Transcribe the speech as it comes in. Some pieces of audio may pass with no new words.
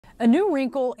A new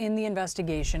wrinkle in the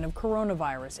investigation of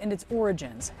coronavirus and its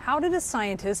origins. How did a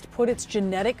scientist put its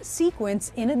genetic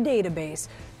sequence in a database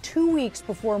 2 weeks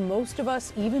before most of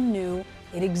us even knew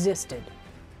it existed?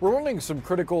 We're learning some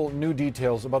critical new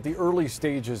details about the early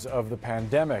stages of the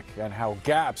pandemic and how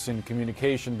gaps in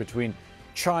communication between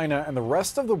China and the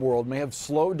rest of the world may have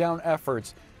slowed down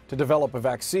efforts to develop a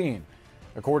vaccine.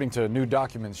 According to new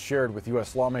documents shared with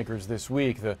U.S. lawmakers this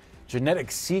week, the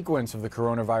genetic sequence of the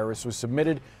coronavirus was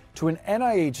submitted to an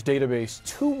NIH database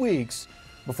 2 weeks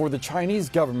before the Chinese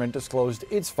government disclosed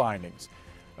its findings.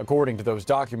 According to those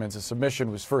documents, a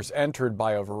submission was first entered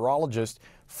by a virologist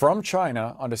from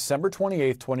China on December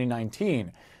 28,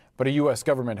 2019. But a U.S.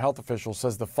 government health official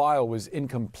says the file was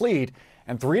incomplete,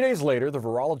 and 3 days later, the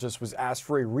virologist was asked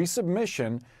for a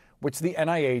resubmission, which the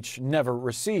NIH never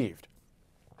received.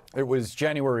 It was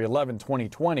January 11,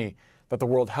 2020, that the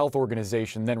World Health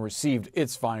Organization then received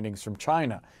its findings from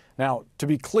China. Now, to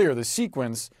be clear, the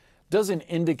sequence doesn't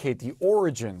indicate the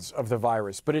origins of the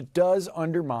virus, but it does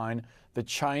undermine the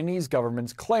Chinese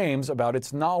government's claims about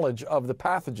its knowledge of the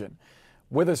pathogen.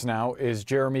 With us now is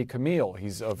Jeremy Camille.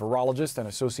 He's a virologist and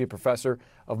associate professor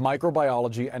of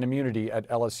microbiology and immunity at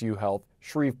LSU Health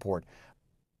Shreveport.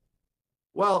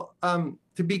 Well,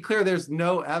 to be clear, there's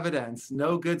no evidence,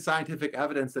 no good scientific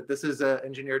evidence that this is an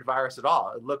engineered virus at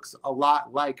all. It looks a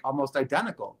lot like, almost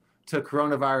identical to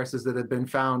coronaviruses that have been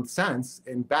found since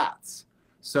in bats.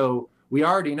 So we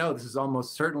already know this is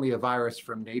almost certainly a virus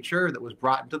from nature that was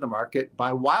brought into the market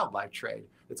by wildlife trade.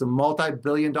 It's a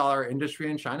multi-billion-dollar industry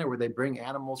in China where they bring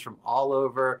animals from all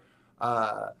over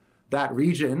that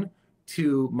region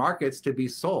to markets to be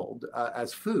sold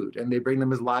as food, and they bring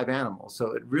them as live animals.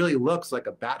 So it really looks like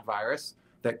a bat virus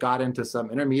that got into some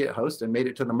intermediate host and made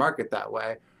it to the market that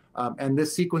way. And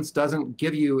this sequence doesn't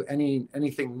give you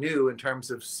anything new in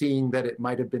terms of seeing that it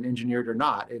might have been engineered or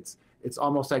not. It's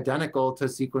almost identical to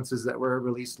sequences that were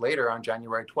released later on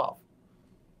January 12th.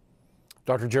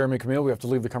 Dr. Jeremy Camille, we have to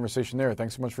leave the conversation there.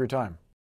 Thanks so much for your time.